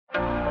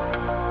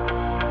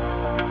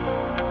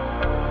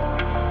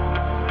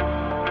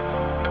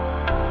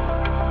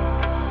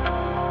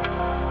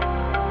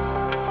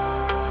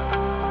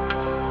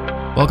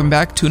Welcome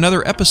back to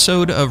another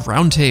episode of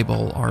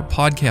Roundtable, our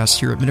podcast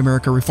here at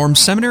Mid-America Reformed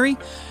Seminary.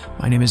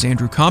 My name is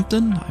Andrew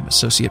Compton. I'm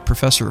Associate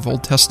Professor of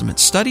Old Testament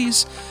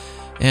Studies,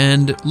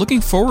 and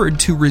looking forward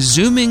to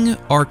resuming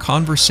our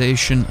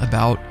conversation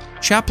about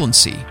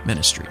chaplaincy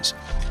ministries.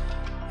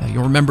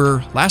 You'll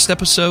remember last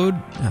episode,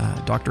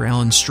 Dr.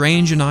 Alan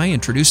Strange and I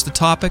introduced the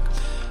topic.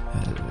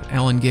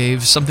 Alan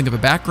gave something of a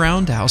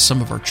background to how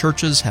some of our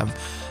churches have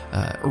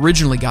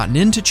originally gotten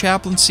into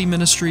chaplaincy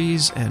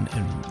ministries, and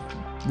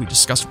we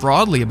discussed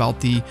broadly about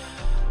the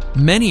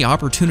many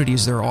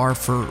opportunities there are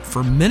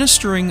for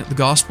ministering the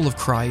gospel of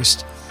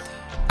Christ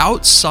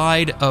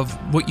outside of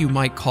what you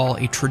might call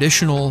a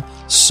traditional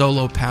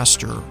solo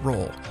pastor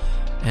role.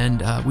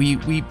 And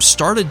we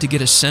started to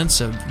get a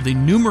sense of the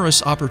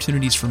numerous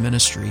opportunities for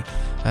ministry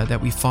that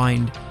we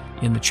find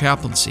in the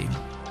chaplaincy.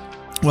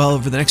 Well,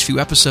 over the next few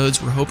episodes,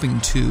 we're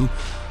hoping to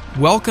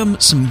welcome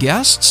some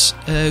guests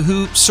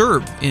who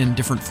serve in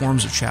different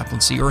forms of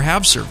chaplaincy or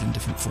have served in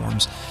different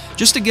forms,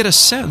 just to get a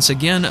sense,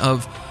 again,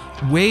 of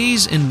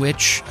ways in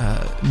which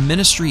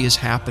ministry is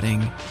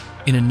happening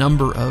in a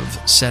number of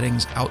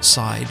settings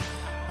outside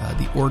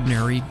the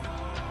ordinary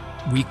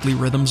weekly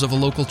rhythms of a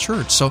local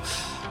church. So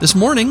this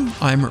morning,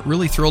 I'm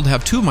really thrilled to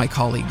have two of my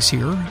colleagues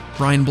here,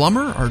 Brian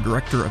Blummer, our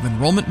Director of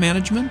Enrollment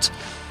Management,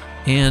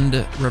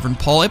 and Reverend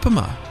Paul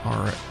Ipema,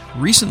 our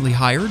recently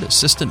hired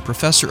Assistant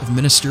Professor of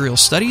Ministerial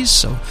Studies,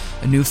 so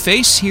a new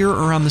face here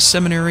around the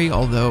seminary,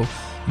 although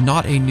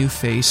not a new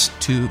face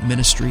to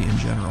ministry in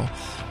general.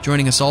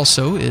 Joining us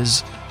also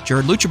is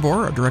Jared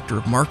Luchabor, our Director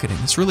of Marketing.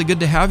 It's really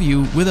good to have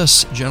you with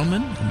us,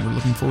 gentlemen, and we're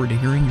looking forward to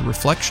hearing your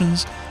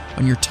reflections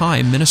on your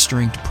time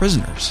ministering to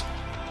prisoners.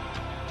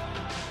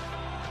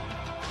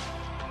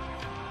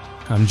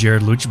 I'm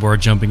Jared Luchabor,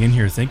 jumping in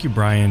here. Thank you,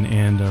 Brian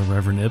and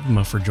Reverend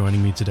Ipema, for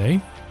joining me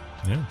today.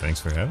 Yeah, thanks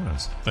for having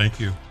us.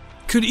 Thank you.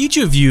 Could each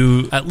of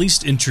you at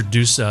least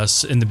introduce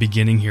us in the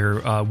beginning here?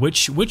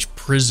 Which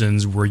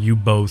prisons were you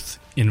both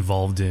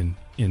involved in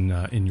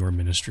your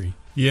ministry?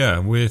 Yeah,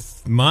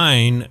 with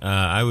mine,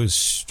 I was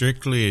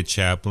strictly a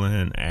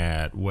chaplain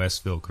at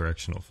Westville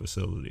Correctional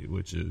Facility,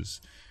 which is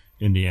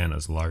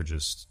Indiana's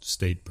largest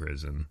state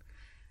prison,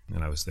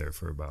 and I was there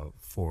for about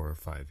 4 or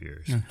 5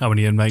 years. How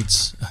many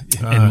inmates?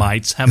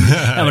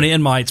 How many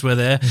inmates were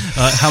there?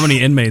 How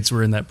many inmates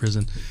were in that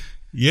prison?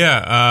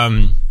 Yeah,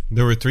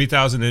 there were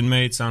 3,000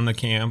 inmates on the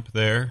camp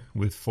there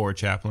with 4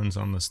 chaplains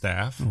on the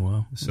staff. Oh,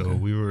 wow. So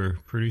we were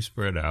pretty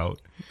spread out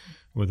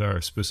with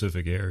our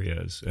specific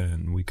areas,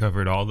 and we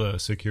covered all the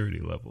security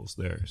levels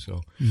there.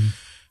 So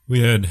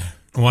we had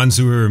ones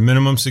who were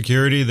minimum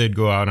security. They'd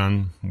go out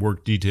on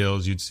work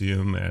details. You'd see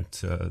them at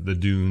the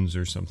dunes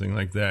or something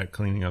like that,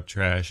 cleaning up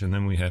trash. And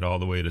then we had all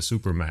the way to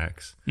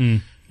Supermax,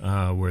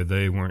 where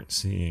they weren't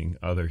seeing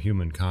other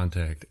human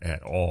contact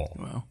at all.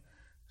 Wow.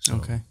 So,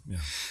 okay. Yeah.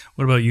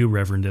 What about you,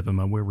 Reverend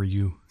Ipema? Where were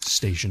you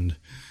stationed?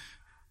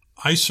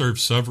 I served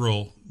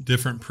several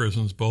different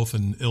prisons, both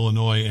in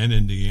Illinois and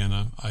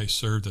Indiana. I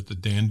served at the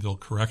Danville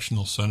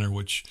Correctional Center,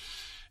 which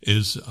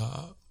is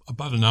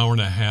about an hour and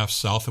a half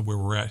south of where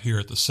we're at here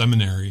at the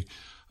seminary.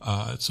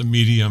 It's a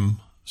medium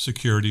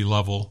security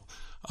level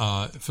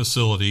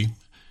facility.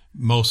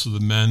 Most of the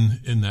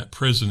men in that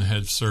prison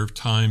had served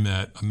time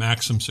at a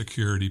maximum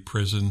security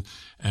prison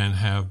and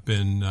have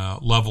been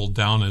leveled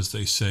down, as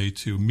they say,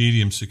 to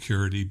medium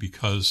security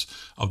because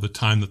of the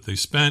time that they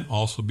spent,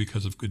 also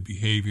because of good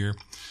behavior.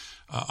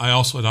 I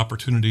also had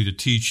opportunity to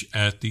teach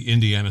at the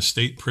Indiana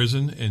State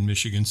Prison in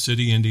Michigan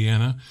City,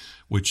 Indiana,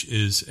 which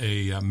is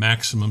a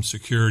maximum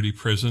security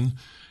prison.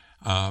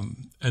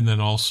 And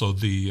then also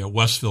the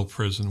Westville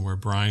prison where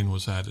Brian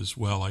was at as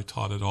well. I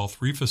taught at all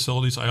 3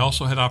 facilities. I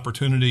also had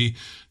opportunity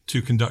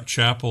to conduct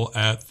chapel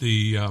at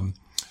the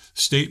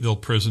Stateville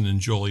prison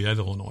in Joliet,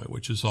 Illinois,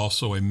 which is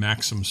also a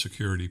maximum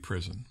security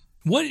prison.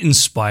 What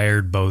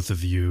inspired both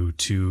of you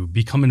to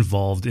become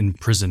involved in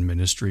prison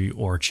ministry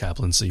or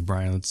chaplaincy?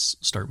 Brian, let's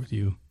start with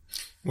you.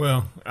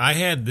 Well, I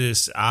had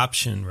this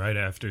option right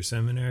after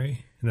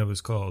seminary that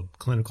was called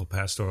Clinical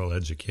Pastoral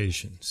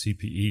Education,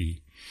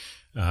 CPE.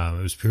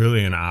 It was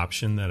purely an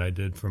option that I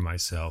did for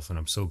myself, and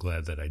I'm so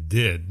glad that I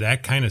did.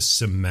 That kind of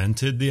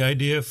cemented the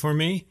idea for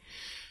me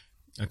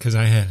because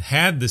I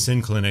had this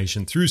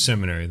inclination through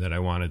seminary that I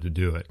wanted to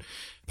do it.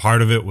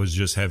 Part of it was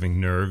just having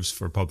nerves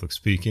for public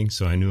speaking,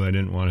 so I knew I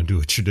didn't want to do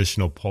a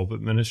traditional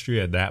pulpit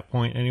ministry at that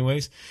point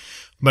anyways.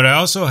 But I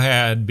also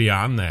had,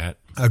 beyond that,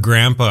 a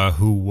grandpa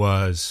who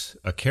was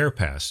a care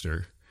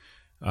pastor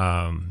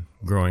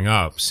growing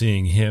up,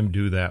 seeing him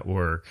do that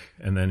work,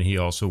 and then he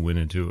also went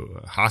into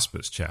a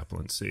hospice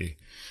chaplaincy.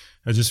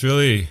 I just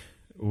really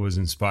was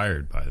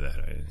inspired by that.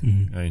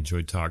 I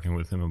enjoyed talking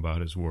with him about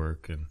his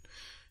work and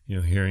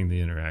hearing the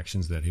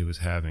interactions that he was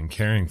having,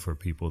 caring for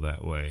people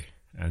that way.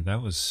 And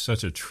that was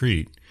such a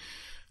treat.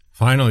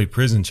 Finally,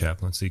 prison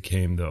chaplaincy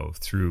came, though,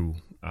 through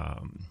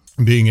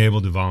being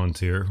able to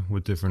volunteer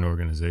with different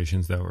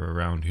organizations that were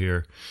around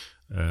here,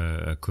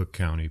 a Cook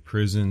County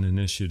Prison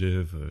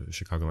Initiative, a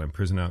Chicagoland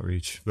Prison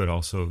Outreach, but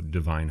also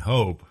Divine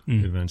Hope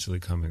eventually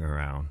coming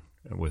around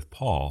with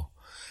Paul.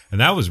 And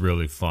that was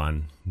really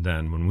fun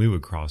then when we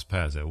would cross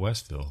paths at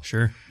Westville.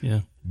 Sure,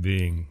 yeah.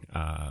 Being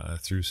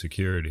through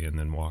security and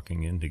then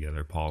walking in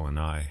together, Paul and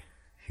I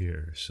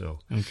here. So,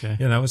 okay.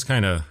 Yeah, that was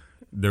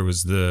there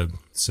was the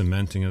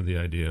cementing of the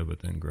idea, but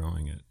then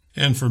growing it.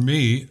 And for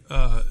me,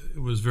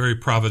 it was very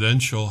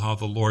providential how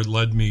the Lord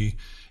led me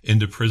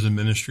into prison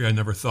ministry. I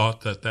never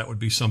thought that would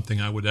be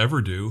something I would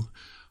ever do.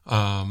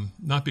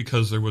 Not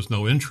because there was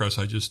no interest,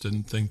 I just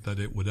didn't think that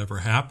it would ever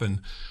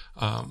happen.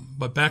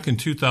 But back in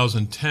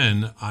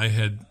 2010, I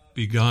had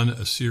begun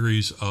a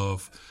series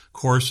of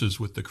courses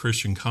with the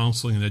Christian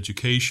Counseling and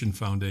Education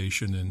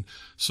Foundation in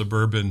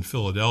suburban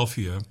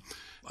Philadelphia.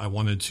 I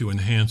wanted to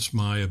enhance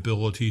my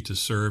ability to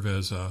serve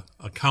as a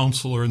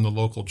counselor in the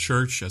local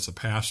church, as a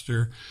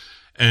pastor.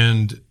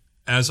 And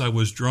as I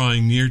was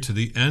drawing near to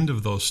the end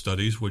of those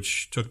studies,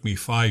 which took me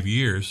 5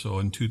 years, so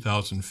in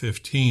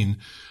 2015,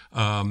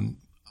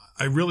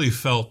 I really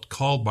felt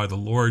called by the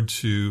Lord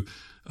to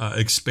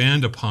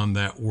expand upon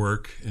that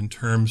work in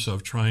terms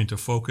of trying to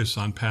focus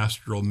on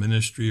pastoral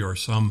ministry or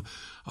some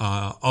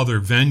other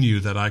venue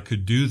that I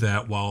could do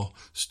that while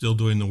still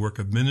doing the work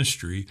of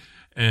ministry.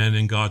 And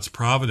in God's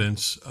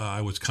providence,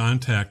 I was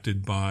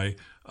contacted by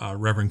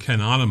Reverend Ken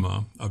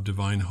Onema of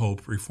Divine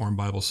Hope Reformed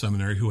Bible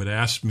Seminary, who had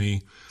asked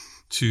me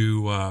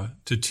to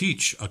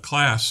teach a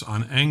class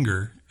on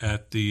anger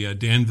at the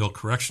Danville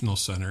Correctional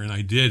Center, and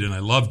I did, and I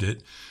loved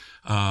it.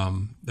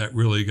 That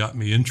really got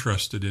me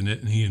interested in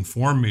it, and he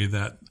informed me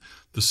that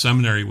the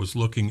seminary was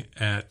looking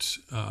at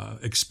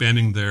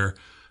expanding their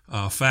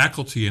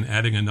faculty and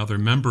adding another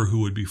member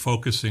who would be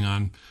focusing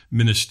on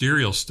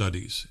ministerial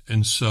studies.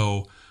 And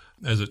so,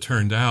 as it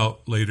turned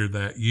out, later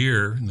that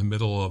year, in the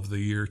middle of the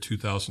year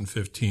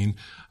 2015,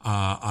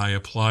 I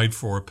applied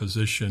for a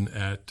position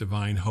at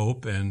Divine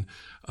Hope and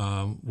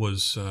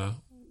was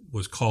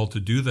called to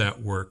do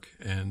that work,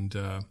 and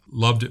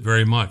loved it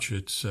very much.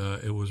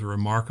 It was a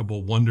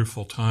remarkable,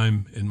 wonderful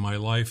time in my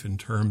life in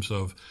terms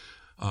of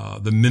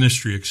the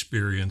ministry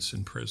experience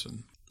in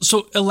prison.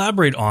 So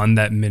elaborate on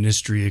that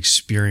ministry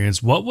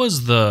experience. What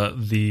was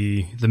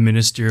the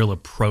ministerial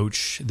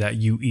approach that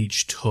you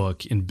each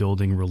took in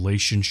building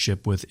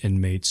relationship with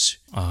inmates,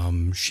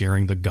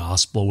 sharing the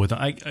gospel with?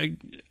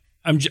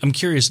 I'm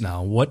curious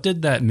now. What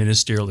did that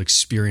ministerial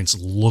experience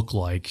look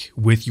like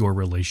with your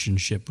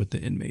relationship with the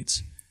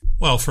inmates?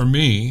 Well, for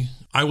me,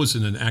 I was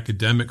in an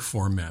academic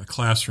format,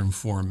 classroom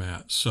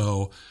format.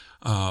 So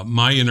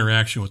my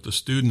interaction with the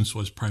students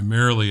was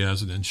primarily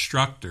as an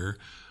instructor,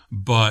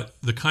 but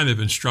the kind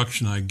of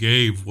instruction I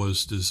gave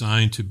was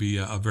designed to be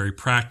a very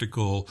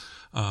practical,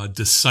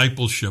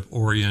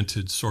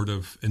 discipleship-oriented sort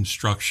of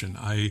instruction.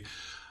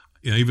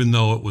 Even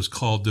though it was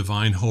called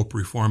Divine Hope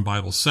Reformed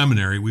Bible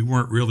Seminary, we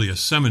weren't really a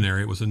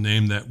seminary. It was a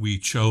name that we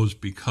chose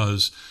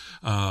because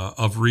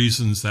of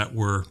reasons that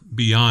were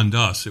beyond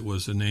us. It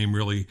was a name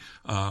really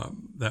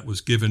that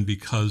was given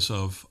because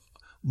of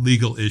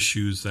legal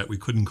issues, that we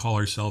couldn't call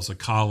ourselves a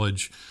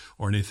college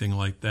or anything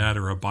like that,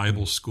 or a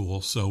Bible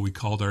school, so we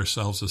called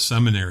ourselves a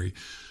seminary.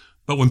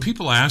 But when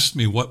people asked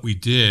me what we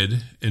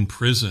did in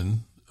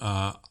prison,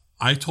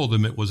 I told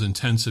them it was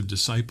intensive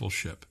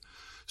discipleship.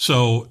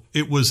 So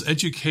it was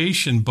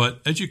education,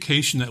 but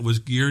education that was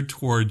geared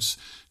towards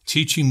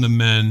teaching the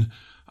men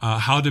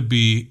how to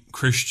be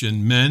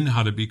Christian men,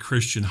 how to be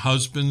Christian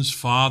husbands,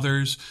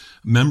 fathers,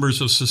 members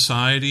of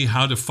society,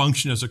 how to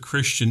function as a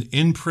Christian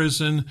in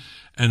prison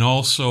and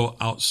also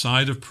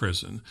outside of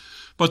prison.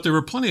 But there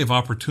were plenty of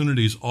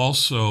opportunities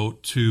also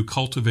to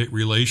cultivate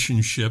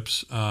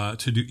relationships,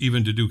 to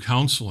do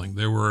counseling.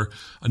 There were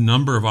a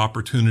number of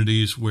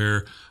opportunities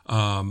where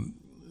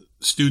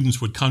students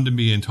would come to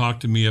me and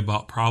talk to me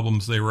about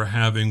problems they were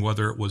having,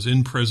 whether it was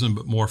in prison,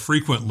 but more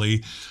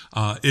frequently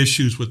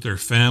issues with their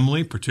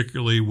family,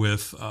 particularly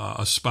with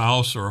a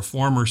spouse or a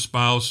former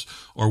spouse,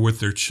 or with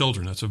their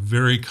children. That's a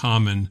very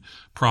common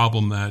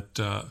problem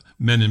that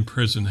men in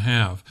prison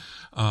have.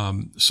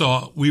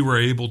 So we were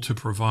able to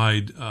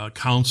provide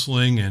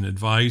counseling and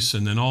advice,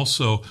 and then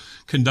also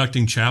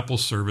conducting chapel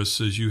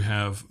services. You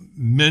have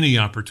many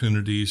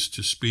opportunities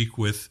to speak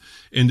with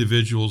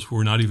individuals who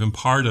are not even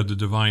part of the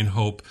Divine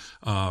Hope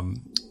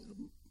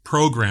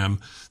program.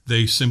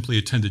 They simply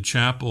attended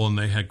chapel and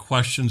they had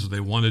questions. They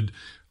wanted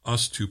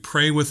us to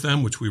pray with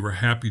them, which we were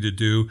happy to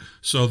do.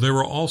 So there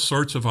were all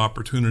sorts of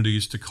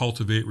opportunities to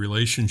cultivate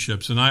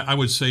relationships. And I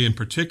would say in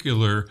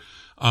particular,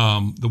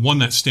 the one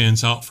that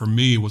stands out for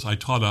me was I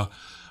taught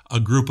a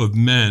group of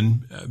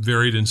men,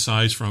 varied in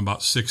size from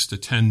about 6 to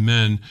 10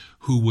 men,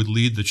 who would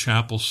lead the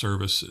chapel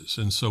services.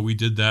 And so we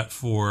did that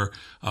for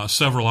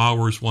several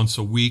hours once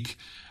a week.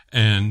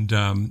 And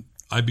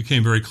I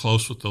became very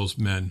close with those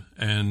men,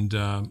 and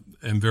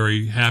am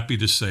very happy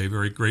to say,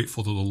 very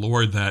grateful to the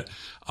Lord that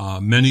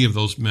many of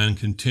those men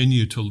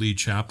continue to lead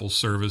chapel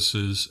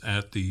services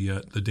at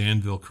the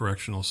Danville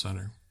Correctional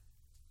Center.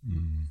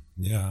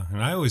 Yeah,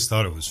 and I always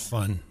thought it was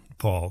fun,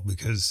 Paul,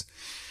 because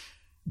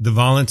the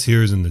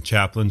volunteers and the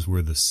chaplains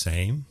were the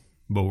same,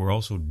 but we're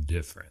also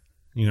different.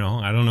 You know,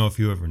 I don't know if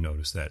you ever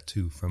noticed that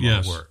too from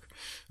our work.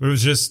 But it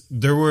was just,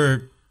 there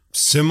were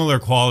similar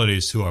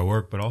qualities to our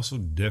work, but also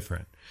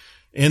different.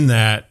 in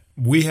that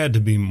we had to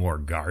be more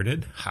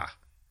guarded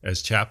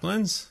as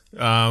chaplains. We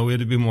had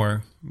to be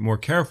more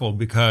careful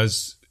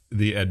because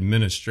the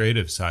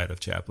administrative side of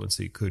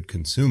chaplaincy could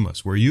consume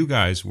us, where you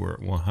guys were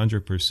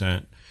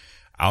 100%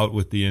 out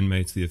with the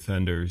inmates, the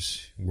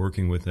offenders,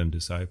 working with them,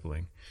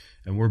 discipling.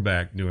 And we're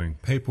back doing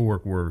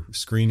paperwork, we're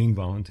screening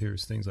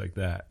volunteers, things like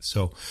that.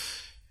 So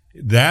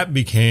that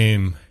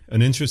became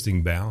an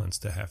interesting balance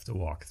to have to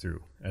walk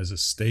through as a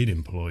state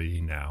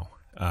employee now.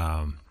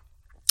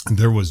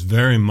 There was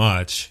very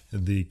much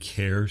the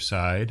care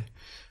side.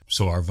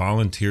 So our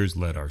volunteers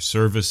led our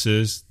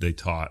services. They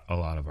taught a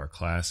lot of our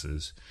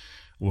classes.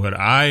 What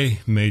I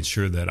made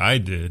sure that I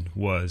did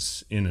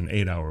was, in an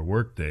 8-hour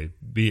workday,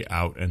 be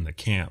out in the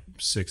camp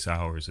 6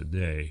 hours a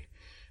day.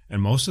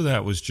 And most of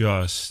that was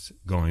just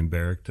going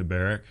barrack to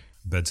barrack,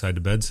 bedside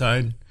to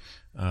bedside.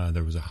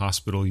 There was a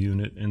hospital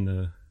unit in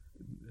the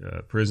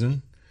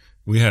prison.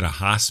 We had a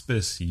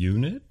hospice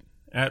unit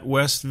at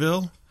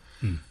Westville,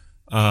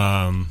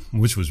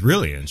 which was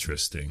really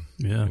interesting.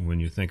 Yeah. When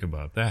you think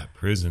about that,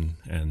 prison,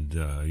 and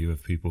you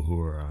have people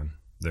who are on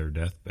their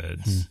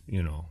deathbeds,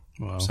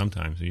 Wow.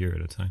 sometimes a year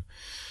at a time.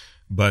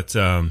 But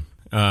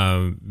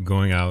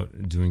going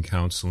out, doing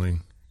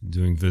counseling,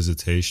 doing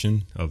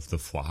visitation of the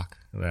flock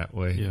that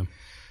way. Yeah.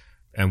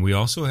 And we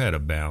also had a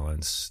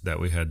balance that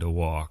we had to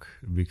walk,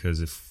 because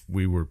if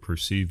we were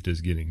perceived as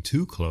getting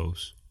too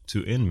close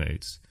to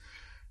inmates,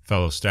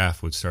 fellow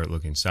staff would start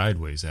looking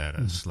sideways at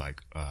us,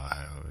 like,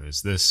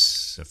 is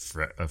this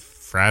a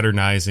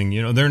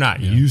fraternizing? They're not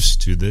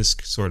used to this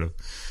sort of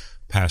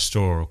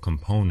pastoral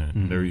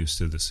component. They're used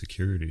to the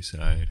security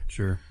side.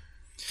 Sure.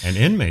 And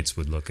inmates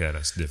would look at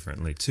us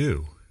differently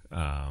too,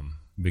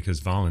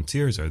 because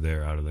volunteers are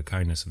there out of the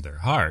kindness of their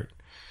heart.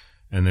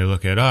 And they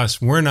look at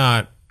us. We're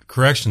not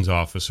corrections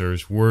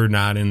officers. We're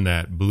not in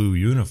that blue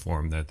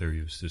uniform that they're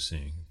used to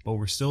seeing, but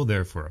we're still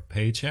there for a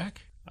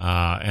paycheck.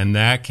 And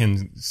that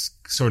can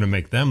sort of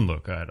make them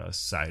look at us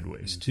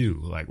sideways too.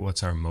 Like,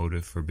 what's our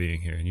motive for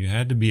being here? And you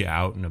had to be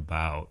out and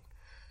about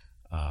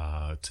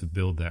to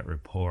build that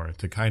rapport,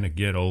 to kind of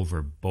get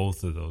over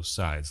both of those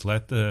sides.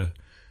 Let the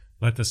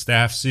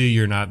staff see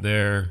you're not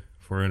there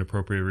for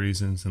inappropriate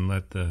reasons, and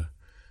let the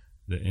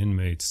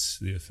inmates,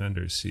 the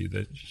offenders, see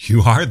that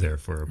you are there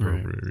for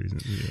appropriate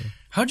reasons. Yeah.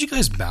 How'd you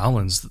guys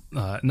balance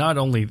not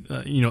only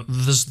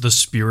the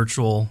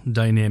spiritual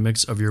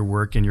dynamics of your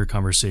work and your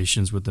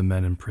conversations with the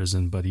men in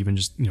prison, but even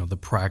just the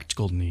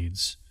practical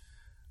needs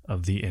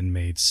of the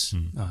inmates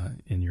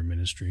in your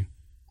ministry?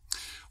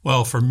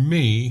 Well, for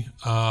me,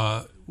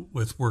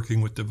 with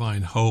working with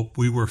Divine Hope,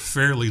 we were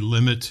fairly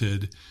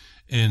limited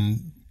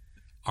in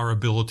our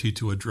ability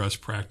to address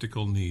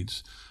practical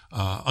needs.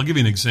 I'll give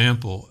you an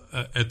example.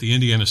 At the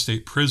Indiana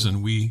State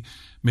Prison, we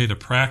made a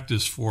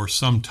practice for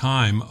some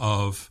time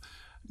of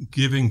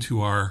giving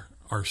to our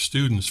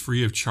students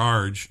free of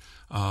charge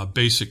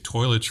basic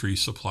toiletry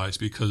supplies,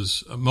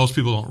 because most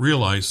people don't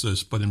realize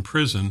this, but in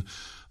prison,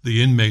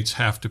 the inmates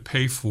have to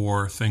pay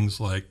for things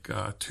like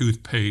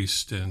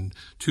toothpaste and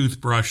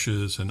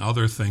toothbrushes and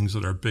other things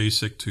that are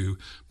basic to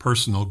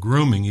personal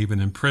grooming, even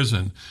in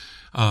prison.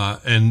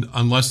 And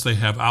unless they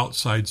have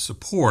outside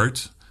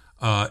support,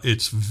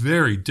 it's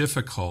very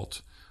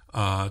difficult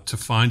to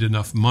find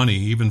enough money,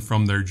 even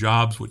from their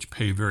jobs, which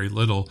pay very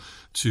little,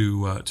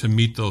 to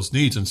meet those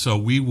needs. And so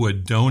we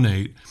would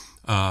donate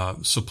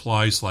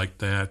supplies like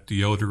that,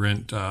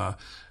 deodorant,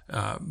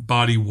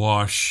 body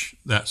wash,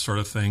 that sort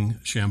of thing,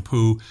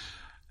 shampoo.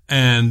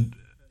 And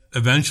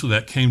eventually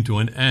that came to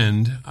an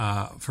end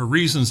for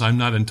reasons I'm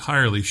not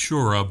entirely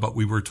sure of, but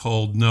we were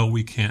told, no,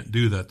 we can't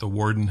do that. The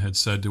warden had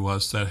said to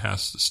us that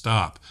has to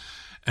stop.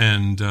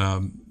 And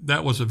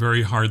that was a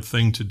very hard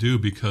thing to do,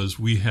 because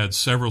we had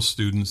several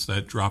students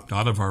that dropped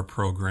out of our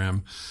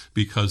program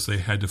because they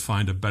had to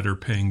find a better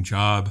paying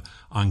job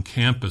on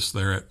campus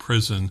there at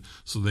prison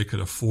so they could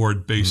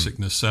afford basic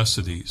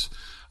necessities.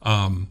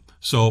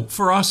 So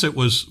for us,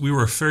 we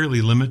were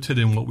fairly limited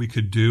in what we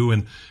could do.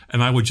 And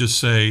I would just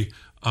say,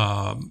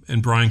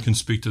 and Brian can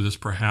speak to this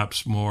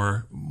perhaps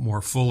more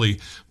fully,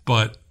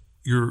 but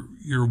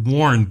you're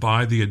warned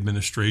by the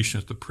administration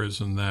at the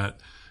prison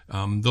that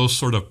those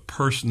sort of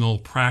personal,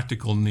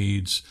 practical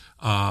needs,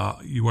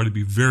 you are to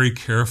be very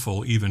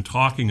careful even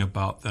talking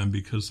about them,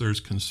 because there's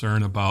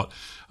concern about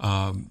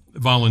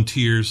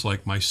volunteers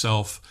like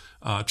myself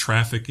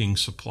trafficking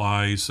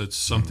supplies. That's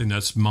something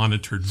that's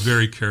monitored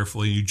very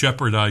carefully. You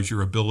jeopardize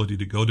your ability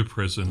to go to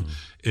prison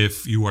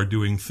if you are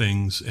doing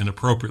things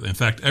inappropriately. In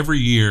fact, every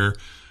year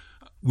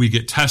we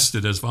get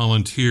tested as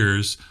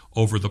volunteers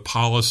over the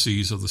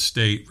policies of the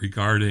state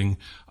regarding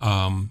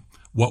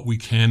what we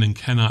can and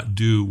cannot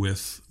do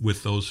with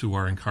those who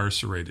are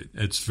incarcerated.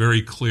 It's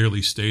very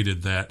clearly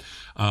stated that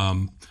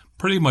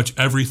pretty much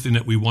everything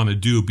that we want to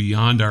do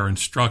beyond our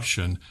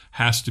instruction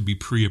has to be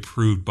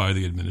pre-approved by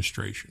the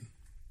administration.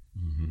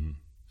 Mm-hmm.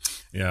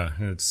 Yeah,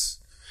 it's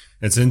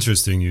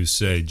interesting you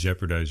say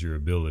jeopardize your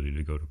ability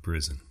to go to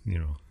prison.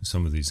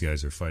 Some of these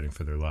guys are fighting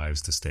for their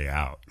lives to stay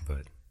out,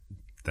 but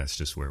that's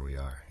just where we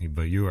are.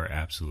 But you are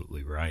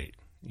absolutely right.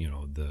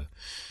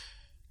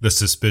 the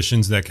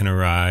suspicions that can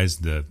arise,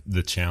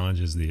 the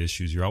challenges, the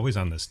issues. You're always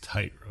on this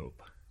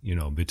tightrope,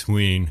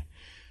 between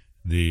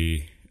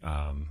the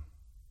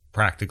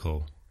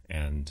practical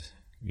and,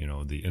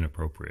 the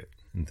inappropriate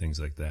and things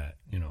like that.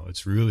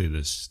 It's really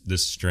this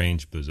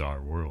strange,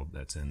 bizarre world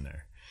that's in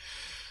there.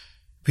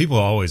 People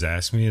always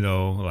ask me,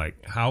 though,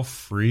 like, how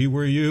free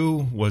were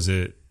you? Was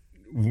it,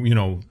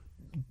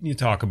 you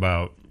talk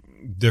about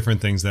different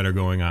things that are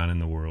going on in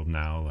the world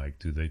now, like,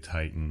 do they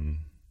tighten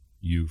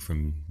you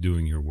from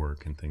doing your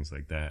work and things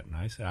like that? And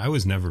I said, I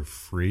was never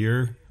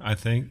freer, I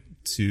think,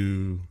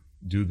 to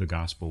do the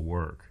gospel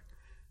work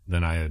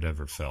than I had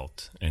ever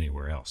felt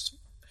anywhere else.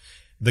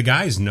 The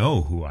guys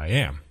know who I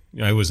am.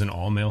 I was an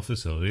all-male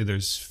facility.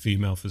 There's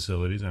female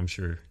facilities. I'm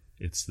sure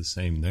it's the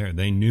same there.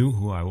 They knew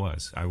who I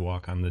was. I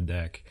walk on the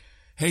deck,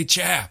 hey,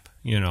 chap,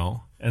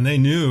 and they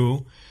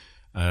knew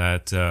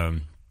that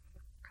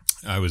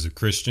I was a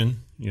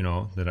Christian,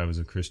 that I was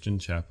a Christian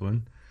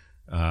chaplain.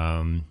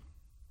 And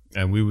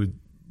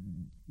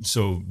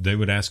so they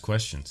would ask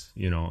questions,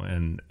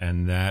 and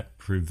that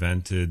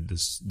prevented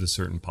the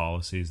certain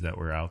policies that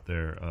were out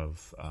there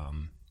of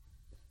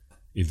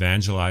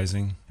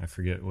evangelizing. I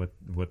forget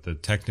what the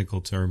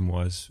technical term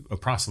was,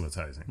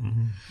 proselytizing.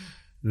 Mm-hmm.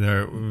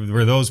 There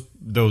were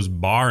those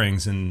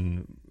barrings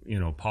and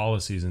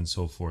policies and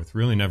so forth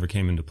really never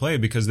came into play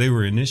because they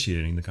were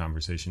initiating the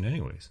conversation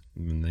anyways,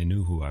 and they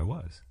knew who I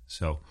was.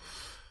 So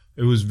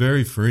it was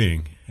very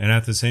freeing. And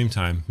at the same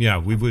time,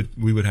 we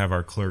would have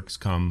our clerks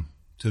come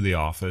to the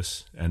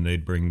office and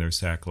they'd bring their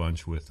sack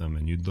lunch with them,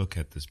 and you'd look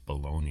at this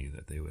bologna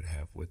that they would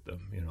have with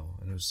them,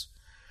 and it's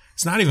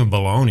not even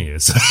bologna.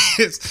 It's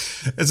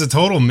a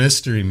total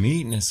mystery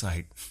meat, and it's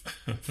like,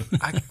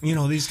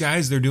 these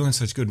guys, they're doing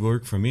such good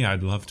work for me.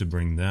 I'd love to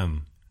bring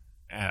them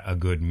a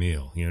good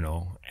meal,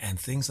 and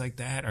things like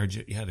that are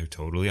they're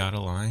totally out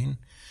of line.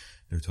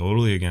 They're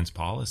totally against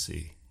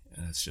policy,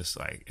 and it's just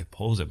like it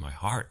pulls at my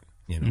heart,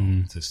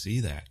 to see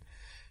that.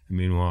 And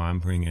meanwhile, I'm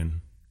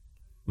bringing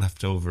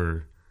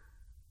leftover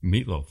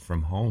meatloaf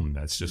from home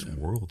that's just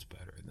worlds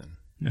better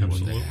than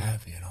what they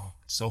have.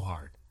 It's so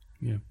hard.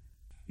 Yeah.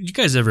 Did you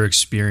guys ever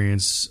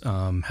experience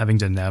having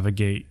to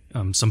navigate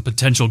some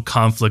potential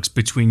conflicts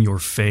between your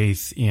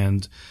faith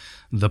and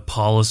the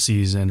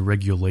policies and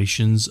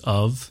regulations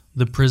of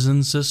the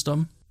prison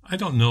system? I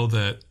don't know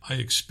that I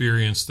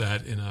experienced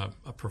that in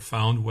a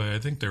profound way. I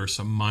think there were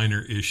some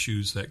minor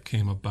issues that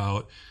came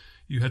about.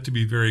 You had to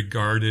be very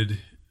guarded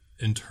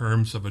in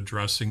terms of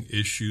addressing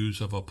issues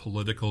of a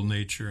political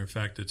nature. In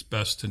fact, it's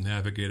best to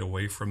navigate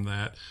away from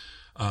that.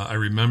 I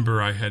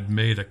remember I had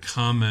made a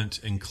comment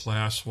in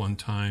class one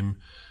time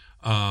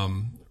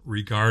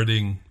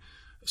regarding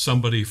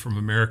somebody from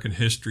American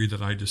history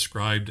that I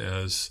described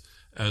as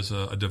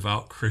a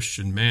devout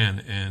Christian man,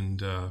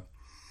 and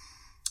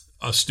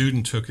a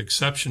student took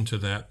exception to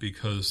that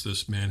because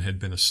this man had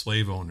been a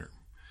slave owner.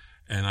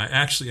 And I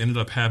actually ended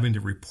up having to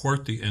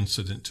report the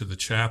incident to the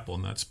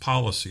chaplain. That's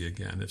policy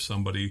again. If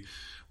somebody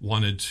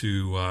wanted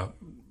to,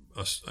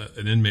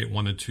 an inmate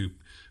wanted to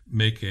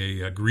make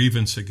a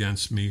grievance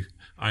against me,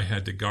 I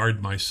had to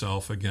guard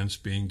myself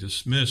against being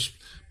dismissed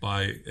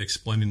by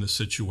explaining the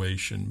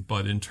situation.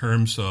 But in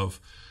terms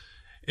of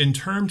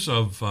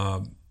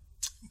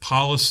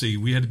policy,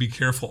 we had to be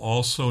careful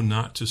also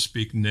not to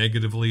speak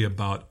negatively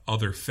about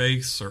other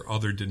faiths or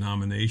other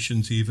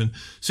denominations even.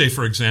 Say,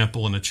 for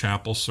example, in a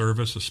chapel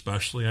service,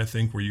 especially, I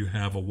think, where you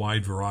have a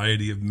wide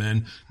variety of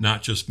men,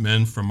 not just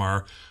men from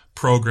our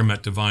program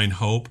at Divine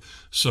Hope.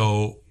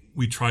 So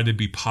we tried to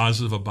be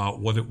positive about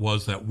what it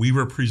was that we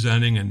were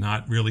presenting and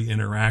not really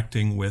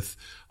interacting with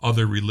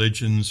other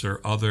religions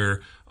or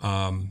other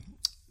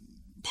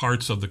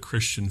parts of the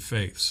Christian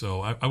faith.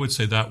 So I would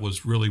say that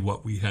was really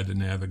what we had to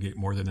navigate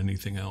more than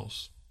anything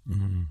else.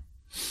 Mm-hmm.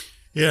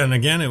 Yeah, and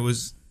again, it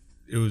was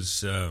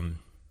a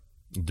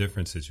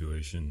different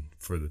situation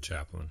for the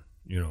chaplain.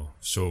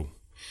 So,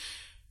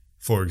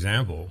 for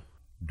example,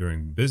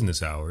 during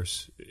business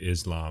hours,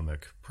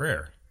 Islamic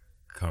prayer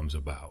comes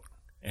about.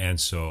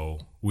 And so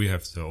we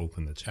have to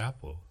open the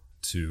chapel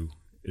to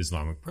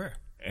Islamic prayer.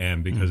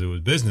 And because it was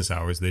business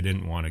hours, they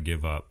didn't want to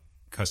give up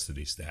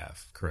custody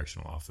staff,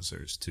 correctional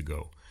officers, to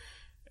go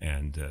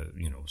and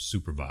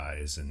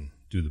supervise and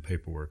do the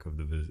paperwork of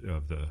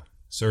the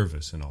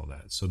service and all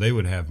that. So they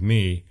would have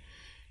me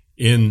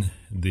in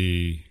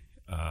the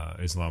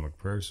Islamic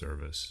prayer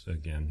service,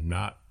 again,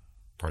 not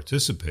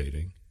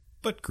participating,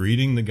 but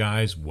greeting the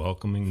guys,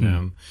 welcoming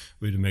them.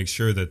 We had to make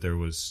sure that there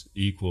was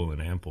equal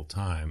and ample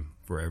time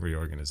for every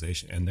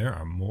organization. And there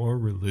are more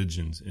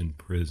religions in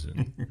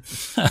prison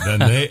than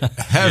they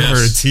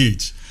ever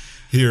teach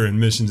here in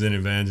missions and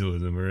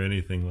evangelism or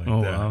anything like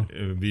that. Wow.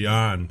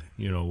 Beyond,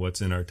 what's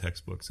in our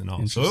textbooks and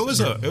all. So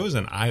it was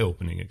an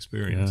eye-opening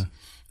experience. Yeah.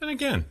 And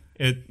again,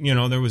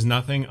 there was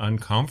nothing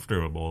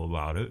uncomfortable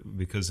about it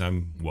because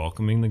I'm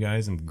welcoming the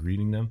guys and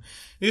greeting them.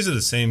 These are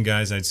the same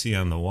guys I'd see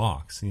on the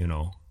walks,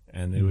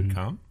 and they would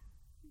come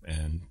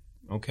and,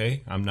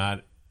 okay, I'm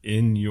not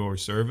in your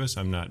service,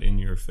 I'm not in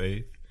your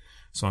faith,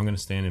 so I'm going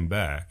to stand in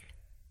back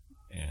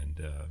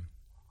and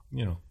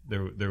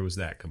there was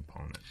that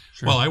component.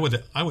 Sure. Well, I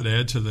would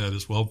add to that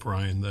as well,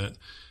 Brian, that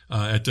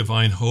at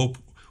Divine Hope,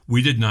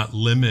 we did not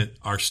limit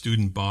our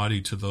student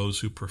body to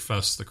those who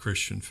profess the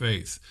Christian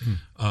faith.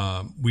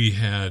 We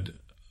had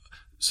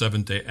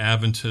Seventh-day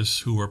Adventists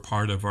who were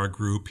part of our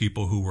group,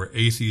 people who were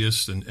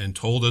atheists and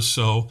told us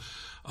so.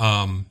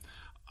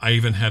 I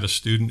even had a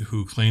student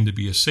who claimed to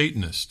be a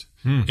Satanist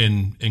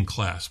in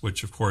class,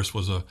 which of course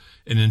was an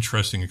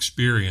interesting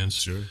experience.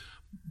 Sure.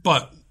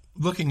 But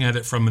looking at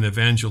it from an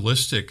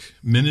evangelistic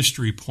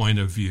ministry point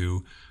of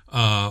view,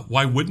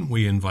 why wouldn't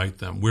we invite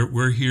them?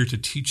 We're here to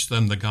teach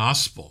them the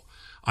gospel.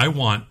 I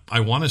want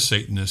a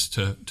Satanist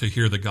to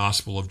hear the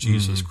gospel of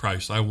Jesus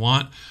Christ. I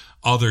want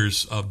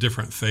others of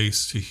different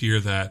faiths to hear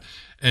that.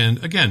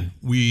 And again,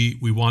 we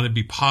want to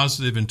be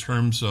positive in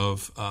terms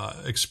of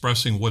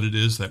expressing what it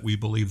is that we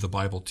believe the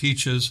Bible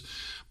teaches.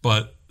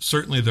 But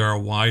certainly there are a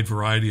wide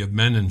variety of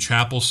men in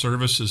chapel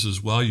services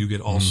as well. You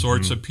get all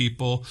sorts of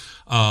people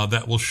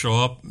that will show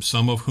up,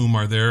 some of whom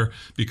are there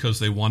because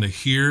they want to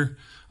hear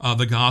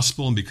the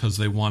gospel and because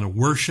they want to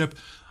worship.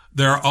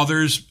 There are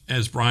others,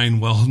 as Brian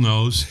well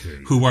knows,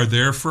 who are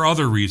there for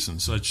other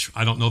reasons, which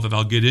I don't know that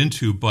I'll get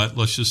into, but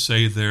let's just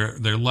say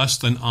they're less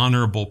than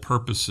honorable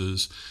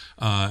purposes.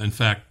 In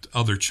fact,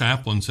 other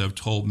chaplains have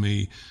told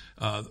me,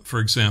 for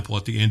example,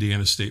 at the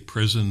Indiana State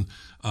Prison,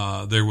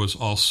 there was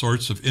all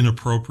sorts of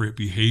inappropriate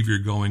behavior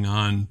going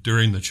on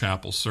during the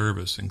chapel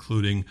service,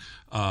 including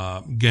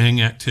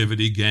gang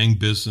activity, gang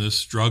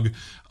business, drug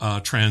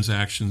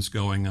transactions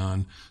going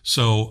on.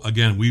 So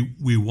again,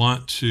 we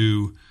want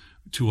to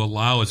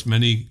allow as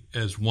many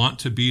as want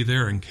to be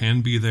there and can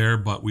be there,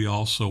 but we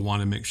also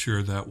want to make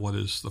sure that what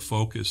is the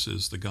focus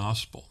is the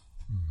gospel.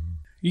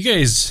 You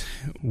guys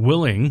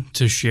willing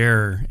to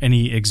share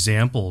any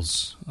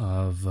examples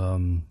of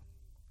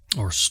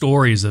or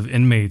stories of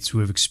inmates who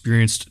have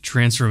experienced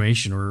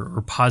transformation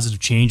or positive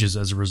changes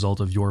as a result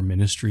of your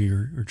ministry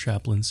or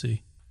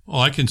chaplaincy?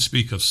 Well, I can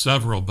speak of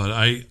several, but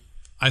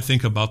I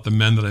think about the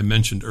men that I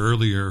mentioned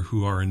earlier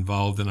who are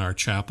involved in our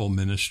chapel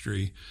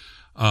ministry.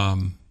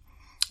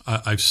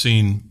 I've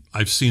seen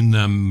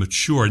them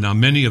mature. Now,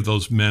 many of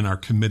those men are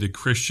committed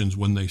Christians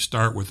when they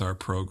start with our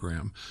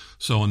program.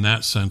 So in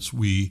that sense,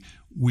 we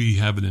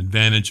have an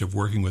advantage of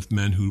working with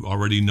men who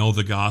already know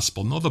the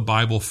gospel, know the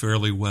Bible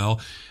fairly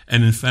well.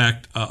 And in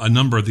fact, a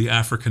number of the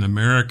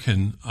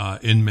African-American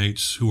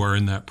inmates who are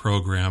in that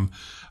program,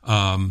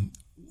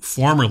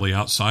 formerly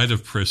outside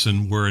of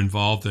prison, were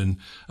involved in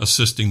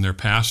assisting their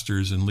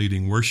pastors in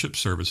leading worship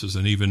services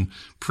and even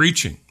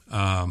preaching.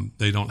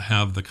 They don't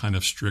have the kind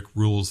of strict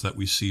rules that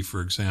we see,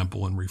 for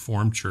example, in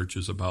Reformed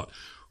churches about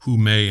who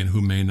may and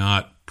who may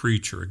not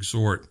preach or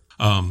exhort.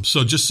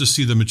 So just to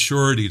see the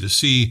maturity, to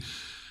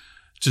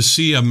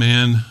see a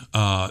man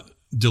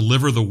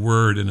deliver the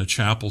word in a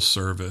chapel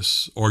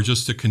service, or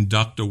just to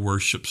conduct a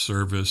worship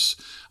service,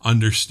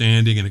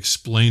 understanding and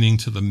explaining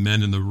to the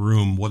men in the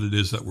room what it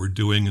is that we're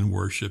doing in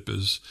worship,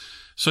 is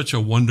such a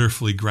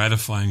wonderfully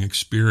gratifying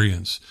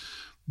experience.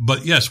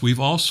 But yes, we've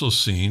also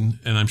seen,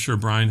 and I'm sure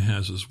Brian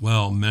has as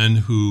well, men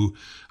who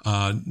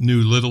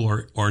knew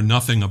little or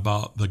nothing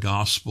about the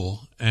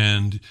gospel,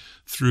 and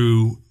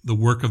through the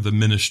work of the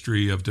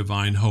ministry of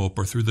Divine Hope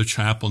or through the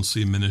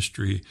chaplaincy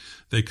ministry,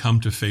 they come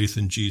to faith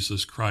in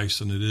Jesus Christ.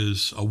 And it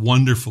is a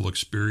wonderful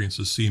experience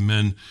to see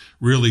men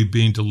really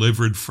being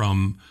delivered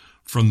from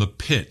the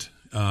pit.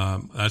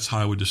 That's how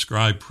I would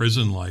describe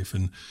prison life.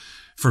 And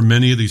for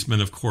many of these men,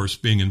 of course,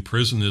 being in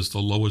prison is the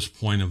lowest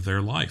point of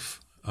their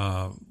life.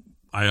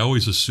 I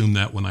always assume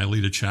that when I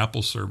lead a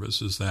chapel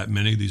service, is that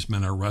many of these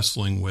men are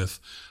wrestling with,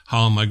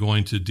 how am I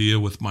going to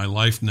deal with my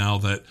life now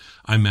that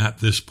I'm at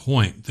this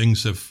point?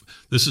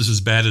 This is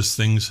as bad as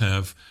things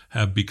have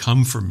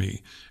become for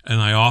me. And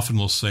I often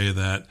will say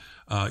that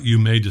you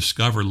may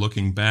discover,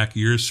 looking back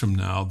years from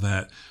now,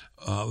 that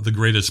the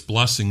greatest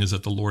blessing is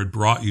that the Lord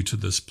brought you to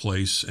this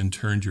place and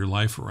turned your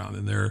life around.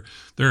 And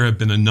there have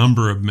been a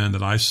number of men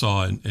that I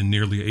saw in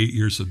nearly 8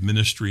 years of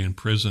ministry in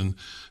prison,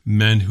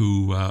 men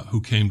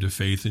who came to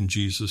faith in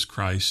Jesus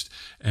Christ.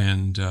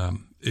 And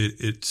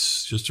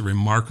it's just a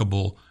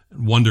remarkable,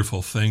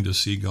 wonderful thing to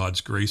see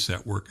God's grace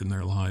at work in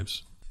their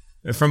lives.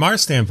 From our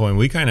standpoint,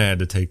 we kind of had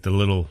to take the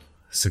little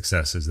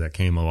successes that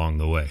came along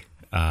the way.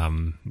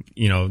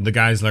 The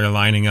guys that are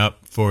lining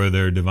up for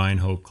their Divine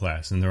Hope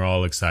class, and they're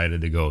all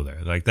excited to go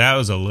there. Like, that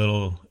was a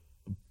little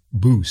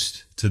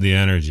boost to the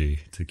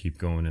energy to keep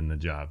going in the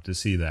job, to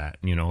see that,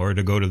 or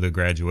to go to the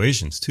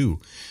graduations too.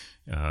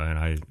 And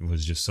I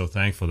was just so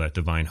thankful that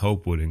Divine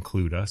Hope would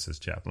include us as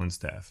chaplain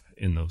staff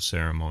in those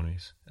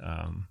ceremonies.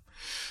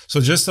 So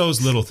just those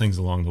little things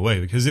along the way,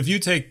 because if you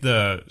take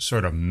the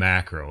sort of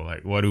macro,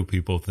 like what do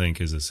people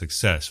think is a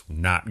success,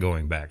 not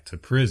going back to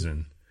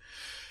prison,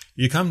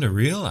 you come to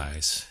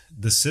realize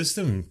the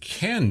system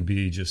can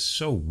be just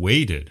so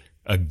weighted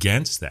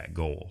against that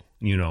goal.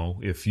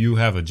 If you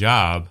have a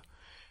job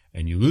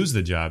and you lose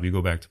the job, you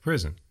go back to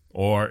prison.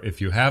 Or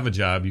if you have a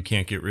job, you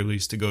can't get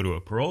released to go to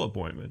a parole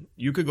appointment,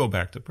 you could go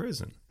back to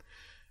prison.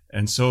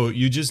 And so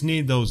you just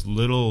need those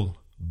little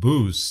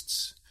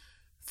boosts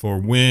for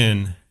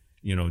when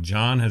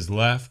John has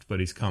left, but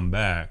he's come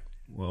back.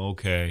 Well,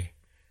 okay,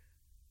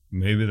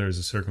 maybe there's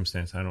a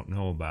circumstance I don't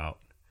know about,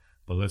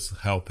 but let's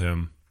help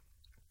him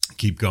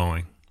keep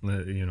going,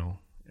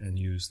 and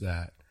use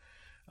that.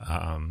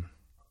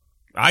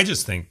 I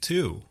just think,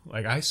 too,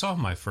 like I saw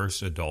my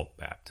first adult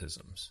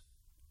baptisms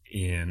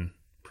in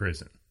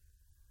prison.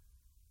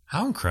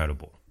 How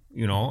incredible,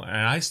 and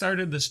I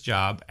started this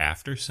job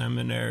after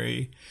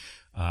seminary.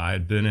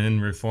 I'd been in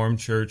Reformed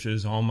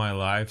churches all my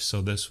life,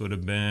 so this would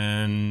have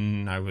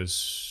been, I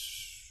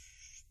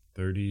was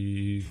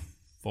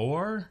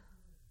 34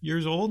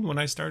 years old when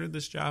I started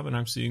this job, and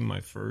I'm seeing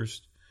my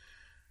first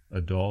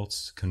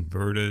adults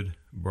converted,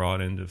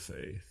 brought into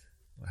faith.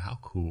 How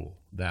cool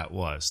that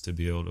was to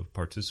be able to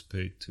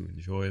participate, to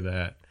enjoy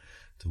that,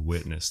 to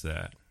witness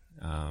that.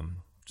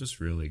 Just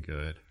really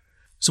good.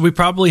 So we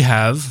probably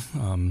have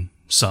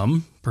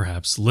some,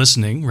 perhaps,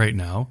 listening right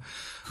now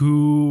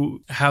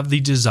who have the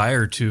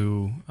desire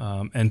to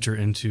enter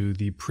into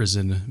the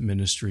prison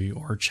ministry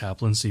or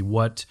chaplaincy.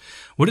 What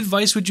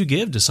advice would you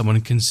give to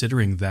someone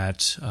considering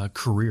that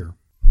career?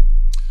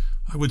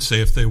 I would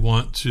say if they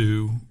want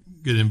to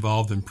get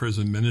involved in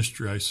prison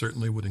ministry, I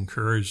certainly would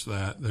encourage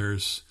that.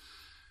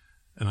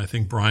 And I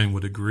think Brian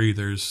would agree,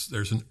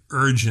 there's an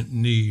urgent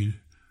need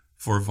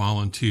for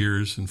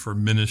volunteers and for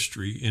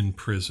ministry in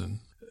prison.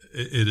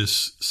 It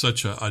is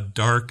such a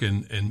dark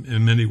and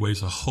in many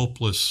ways a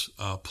hopeless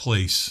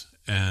place,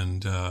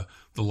 and the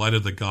light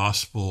of the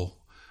gospel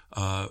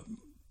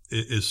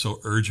is so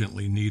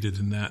urgently needed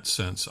in that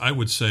sense. I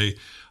would say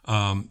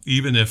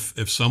even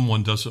if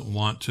someone doesn't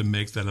want to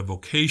make that a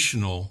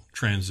vocational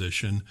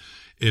transition,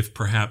 if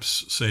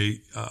perhaps,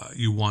 say,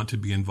 you want to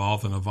be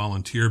involved on a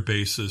volunteer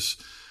basis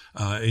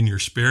in your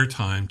spare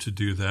time to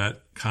do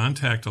that,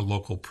 contact a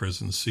local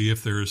prison. See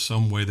if there is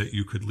some way that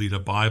you could lead a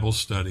Bible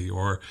study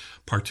or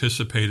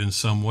participate in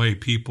some way.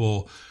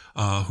 People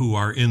who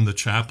are in the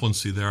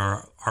chaplaincy there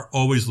are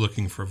always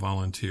looking for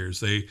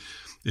volunteers.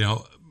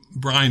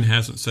 Brian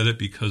hasn't said it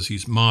because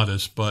he's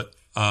modest, but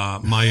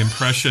my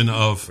impression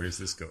of where's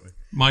this going?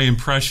 My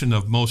impression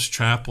of most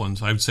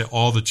chaplains, I would say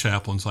all the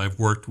chaplains I've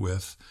worked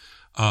with,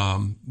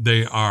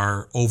 they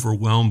are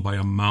overwhelmed by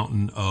a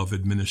mountain of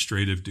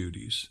administrative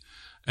duties.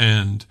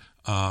 And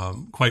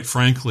quite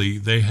frankly,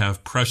 they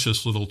have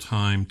precious little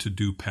time to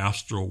do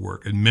pastoral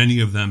work. And many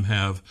of them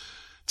have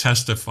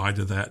testified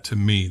to that to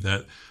me,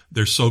 that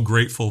they're so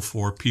grateful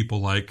for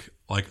people like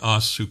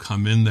us who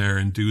come in there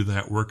and do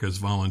that work as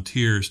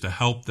volunteers to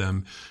help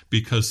them,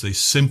 because they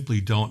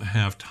simply don't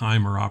have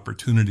time or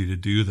opportunity to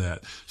do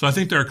that. So I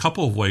think there are a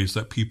couple of ways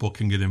that people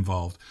can get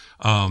involved.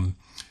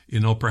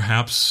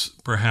 Perhaps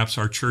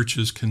our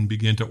churches can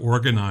begin to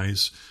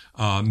organize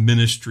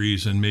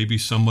ministries, and maybe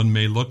someone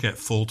may look at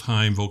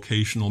full-time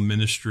vocational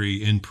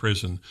ministry in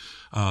prison.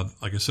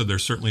 Like I said,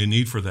 there's certainly a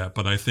need for that,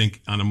 but I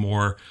think on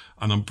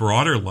a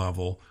broader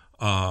level,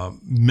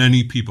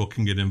 many people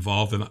can get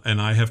involved.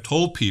 And I have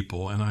told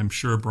people, and I'm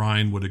sure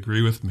Brian would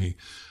agree with me,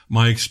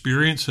 my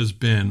experience has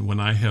been when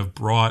I have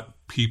brought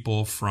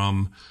people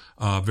from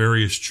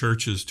various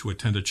churches to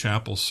attend a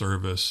chapel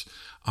service,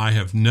 I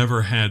have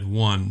never had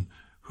one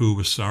who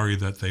was sorry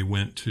that they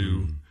went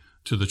to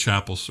the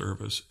chapel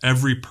service.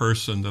 Every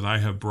person that I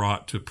have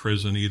brought to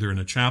prison, either in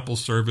a chapel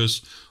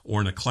service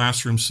or in a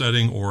classroom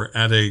setting or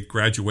at a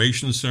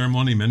graduation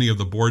ceremony, many of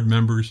the board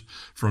members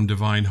from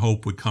Divine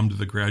Hope would come to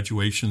the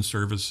graduation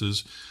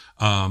services,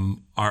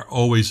 are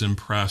always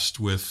impressed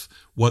with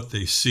what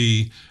they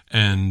see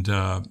and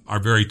are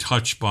very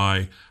touched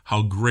by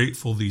how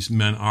grateful these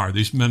men are.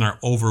 These men are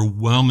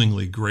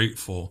overwhelmingly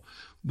grateful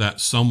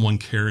that someone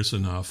cares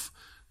enough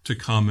to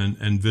come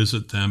and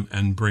visit them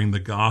and bring the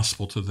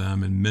gospel to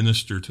them and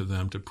minister to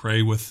them, to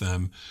pray with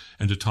them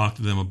and to talk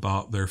to them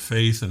about their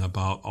faith and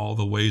about all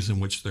the ways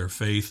in which their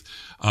faith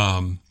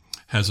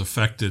has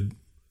affected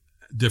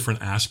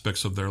different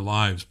aspects of their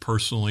lives,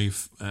 personally,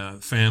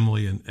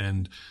 family,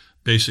 and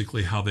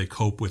basically how they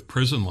cope with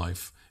prison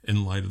life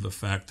in light of the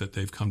fact that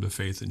they've come to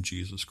faith in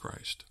Jesus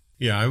Christ.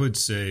 Yeah, I would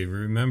say,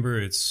 remember,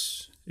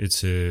 it's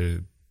a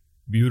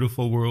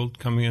beautiful world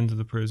coming into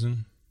the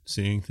prison.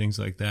 Seeing things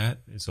like that,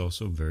 it's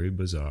also very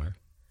bizarre.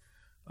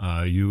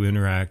 You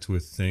interact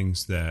with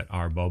things that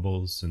our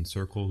bubbles and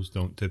circles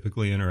don't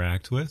typically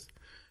interact with,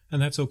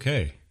 and that's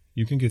okay.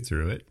 You can get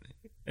through it,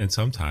 and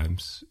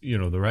sometimes,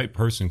 the right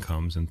person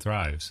comes and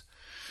thrives.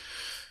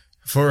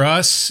 For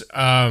us,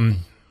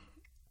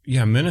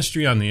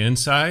 ministry on the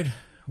inside,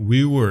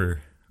 we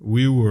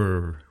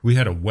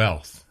had a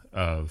wealth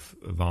of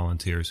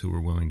volunteers who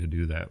were willing to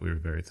do that. We were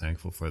very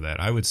thankful for that.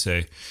 I would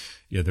say,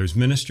 there's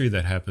ministry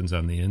that happens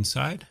on the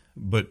inside,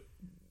 but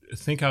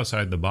think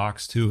outside the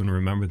box too, and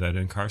remember that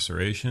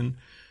incarceration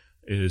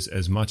is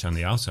as much on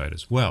the outside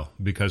as well,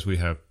 because we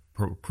have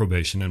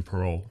probation and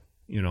parole,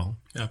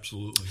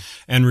 Absolutely.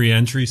 And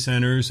reentry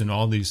centers and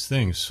all these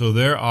things. So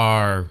there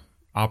are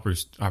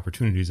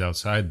opportunities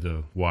outside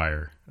the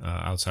wire,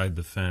 outside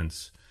the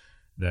fence,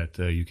 that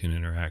you can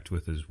interact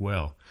with as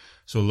well.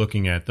 So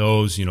looking at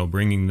those,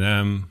 bringing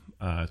them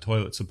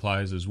toilet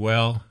supplies as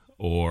well,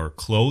 or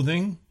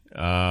clothing,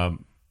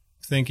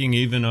 thinking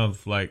even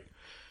of like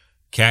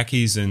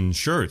khakis and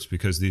shirts,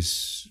 because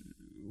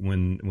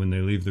when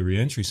they leave the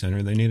reentry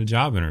center, they need a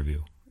job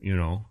interview,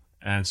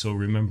 and so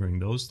remembering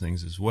those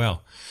things as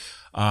well.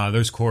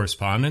 There's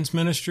correspondence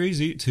ministries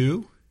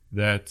too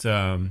that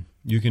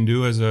you can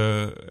do as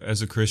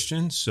a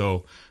Christian.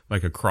 So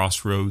like a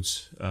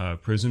Crossroads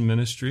prison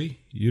ministry,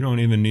 you don't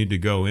even need to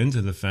go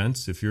into the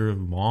fence. If you're a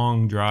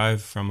long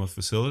drive from a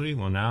facility,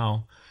 well,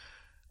 now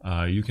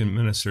you can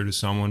minister to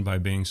someone by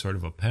being sort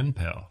of a pen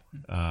pal,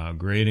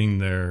 grading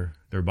their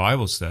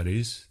Bible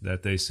studies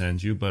that they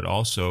send you, but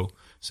also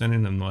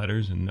sending them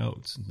letters and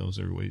notes. Those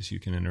are ways you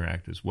can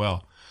interact as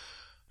well.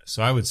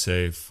 So I would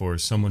say for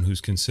someone who's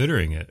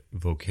considering it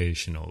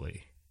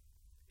vocationally,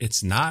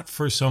 it's not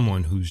for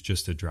someone who's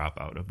just a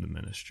dropout of the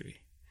ministry.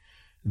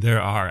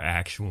 There are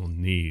actual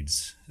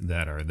needs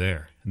that are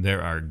there.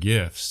 There are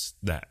gifts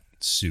that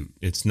suit.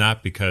 It's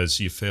not because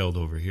you failed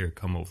over here,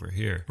 come over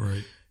here.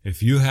 Right.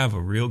 If you have a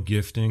real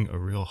gifting, a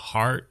real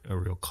heart, a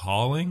real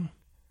calling,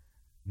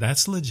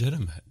 that's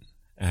legitimate.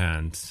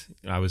 And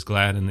I was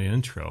glad in the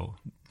intro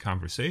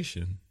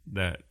conversation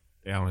that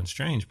Alan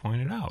Strange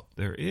pointed out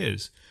there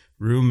is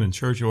room in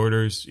church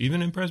orders,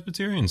 even in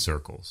Presbyterian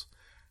circles,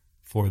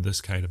 for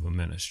this kind of a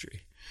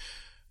ministry.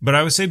 But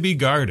I would say be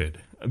guarded,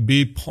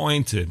 be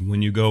pointed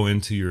when you go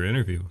into your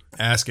interview.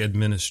 Ask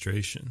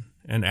administration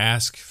and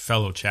ask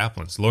fellow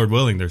chaplains. Lord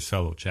willing, there's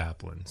fellow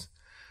chaplains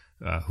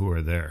who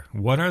are there.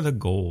 What are the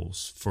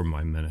goals for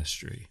my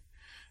ministry?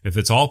 If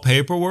it's all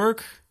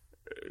paperwork,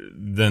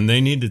 then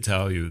they need to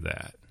tell you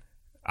that.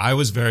 I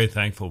was very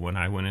thankful when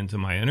I went into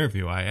my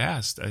interview. I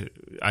asked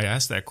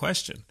that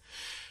question,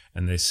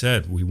 and they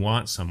said, we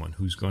want someone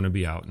who's going to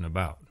be out and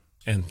about.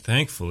 And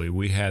thankfully,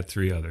 we had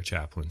 3 other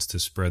chaplains to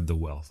spread the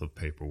wealth of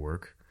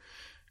paperwork.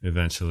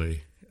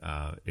 Eventually,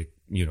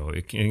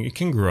 it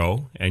can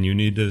grow, and you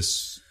need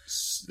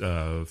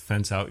to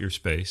fence out your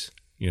space,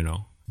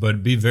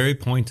 But be very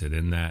pointed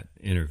in that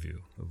interview.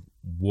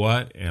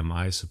 What am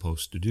I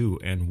supposed to do?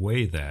 And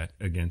weigh that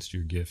against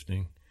your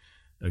gifting,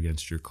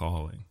 against your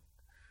calling.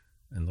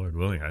 And Lord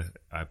willing,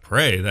 I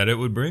pray that it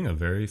would bring a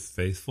very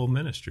faithful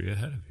ministry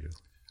ahead of you.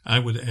 I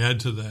would add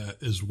to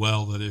that as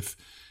well that if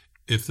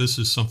this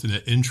is something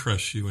that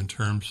interests you in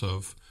terms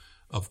of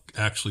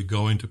actually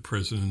going to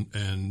prison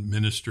and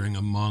ministering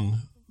among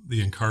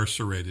the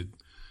incarcerated,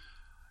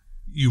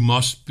 you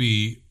must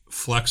be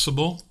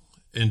flexible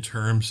in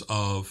terms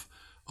of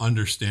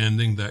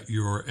understanding that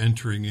you're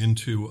entering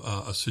into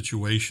a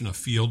situation, a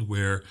field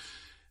where,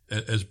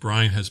 as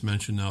Brian has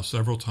mentioned now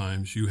several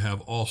times, you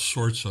have all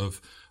sorts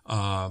of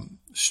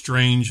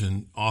strange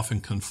and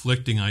often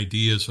conflicting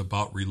ideas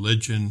about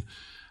religion.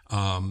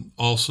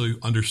 Also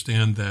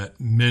understand that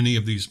many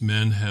of these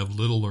men have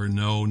little or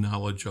no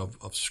knowledge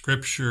of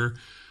Scripture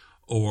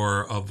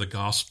or of the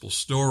gospel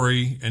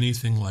story,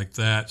 anything like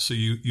that. So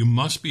you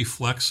must be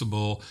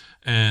flexible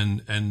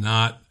and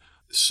not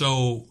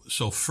so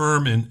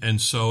firm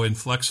and so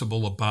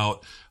inflexible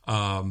about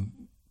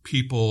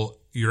people.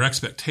 Your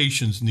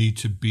expectations need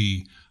to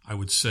be, I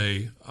would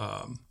say,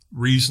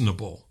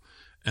 reasonable.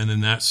 And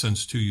in that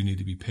sense, too, you need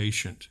to be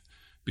patient,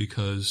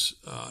 because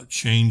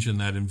change in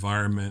that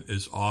environment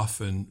is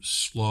often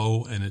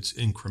slow and it's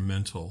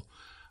incremental.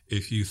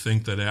 If you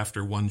think that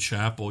after one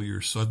chapel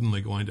you're suddenly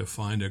going to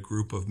find a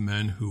group of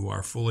men who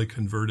are fully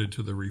converted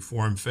to the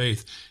Reformed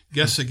faith,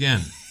 guess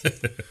again.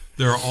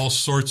 There are all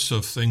sorts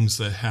of things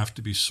that have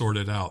to be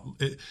sorted out.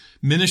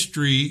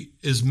 Ministry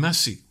is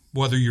messy,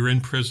 whether you're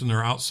in prison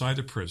or outside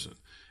of prison.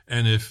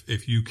 And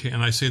if you can,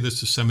 and I say this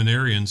to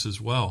seminarians as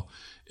well,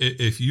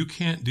 if you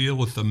can't deal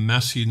with the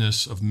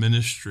messiness of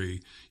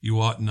ministry, you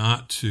ought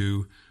not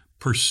to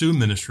pursue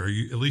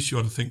ministry. At least you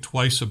ought to think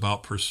twice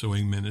about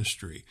pursuing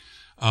ministry.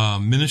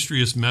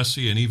 Ministry is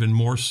messy, and even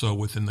more so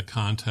within the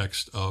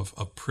context of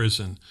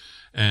prison.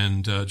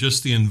 And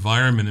just the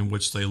environment in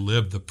which they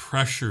live, the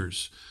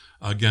pressures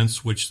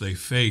against which they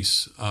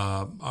face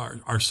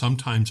are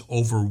sometimes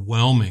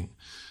overwhelming,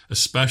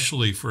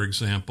 especially, for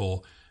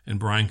example, and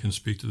Brian can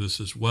speak to this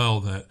as well,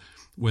 that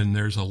when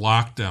there's a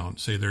lockdown,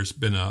 say there's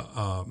been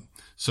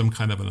some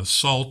kind of an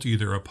assault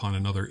either upon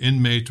another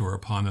inmate or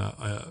upon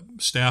a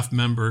staff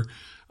member,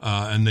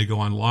 and they go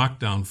on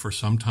lockdown for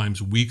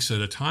sometimes weeks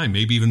at a time,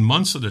 maybe even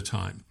months at a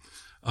time.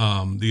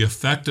 The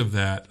effect of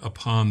that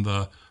upon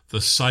the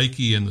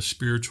psyche and the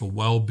spiritual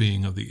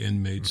well-being of the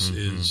inmates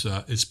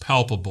is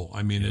palpable.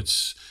 I mean,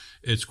 it's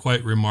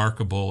quite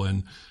remarkable.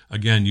 And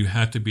again, you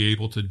have to be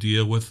able to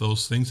deal with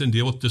those things and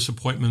deal with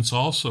disappointments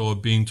also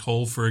of being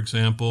told, for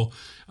example,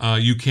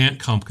 you can't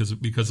come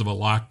because of a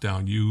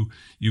lockdown.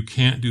 You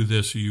can't do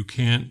this or you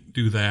can't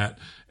do that.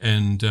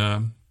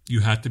 And you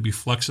have to be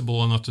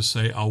flexible enough to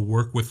say, I'll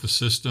work with the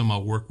system,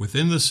 I'll work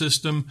within the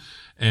system,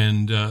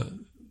 and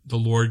the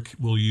Lord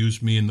will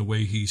use me in the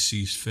way he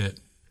sees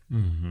fit.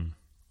 Mm-hmm.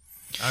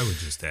 I would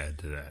just add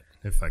to that,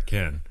 if I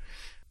can.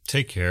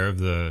 Take care of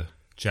the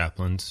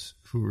chaplains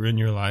who are in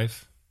your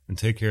life and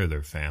take care of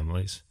their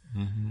families.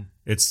 Mm-hmm.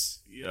 It's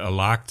a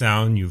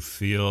lockdown. You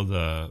feel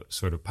the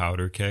sort of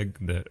powder keg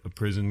that a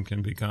prison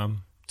can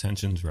become.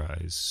 Tensions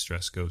rise,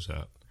 stress goes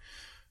up.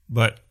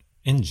 But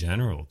in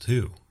general,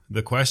 too,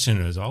 the question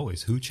is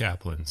always, who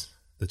chaplains?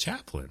 The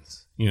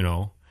chaplains, you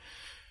know.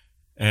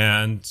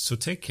 And so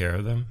take care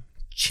of them,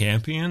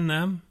 champion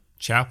them,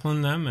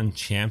 chaplain them, and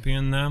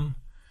champion them,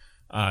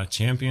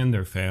 champion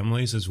their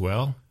families as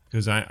well.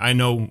 Because I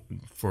know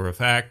for a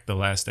fact the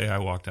last day I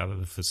walked out of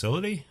the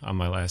facility, on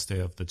my last day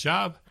of the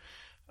job,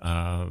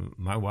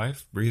 my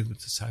wife breathed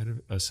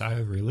a sigh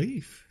of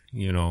relief,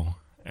 you know.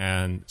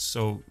 And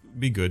so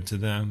be good to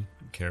them,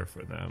 care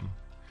for them.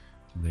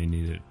 They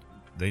need it.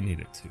 They need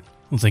it too.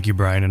 Well, thank you,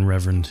 Brian and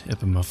Reverend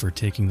Ipema, for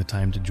taking the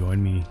time to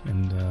join me.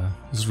 And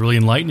this is really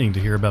enlightening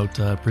to hear about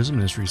prison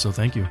ministry, so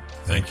thank you.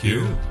 Thank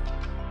you.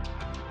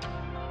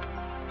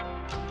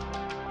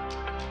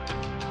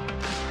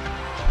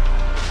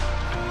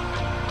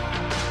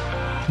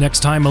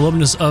 Next time,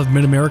 alumnus of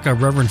Mid-America,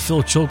 Reverend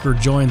Phil Chilker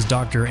joins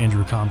Dr.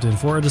 Andrew Compton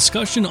for a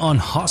discussion on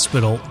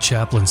hospital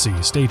chaplaincy.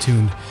 Stay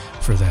tuned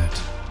for that.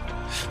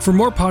 For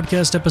more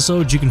podcast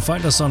episodes, you can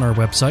find us on our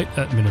website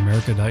at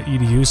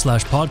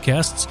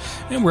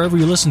midamerica.edu/podcasts and wherever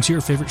you listen to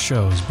your favorite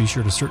shows. Be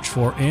sure to search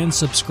for and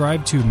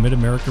subscribe to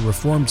Mid-America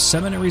Reformed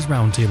Seminary's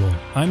Roundtable.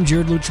 I'm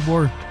Jared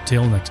Luchabor.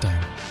 Till next time.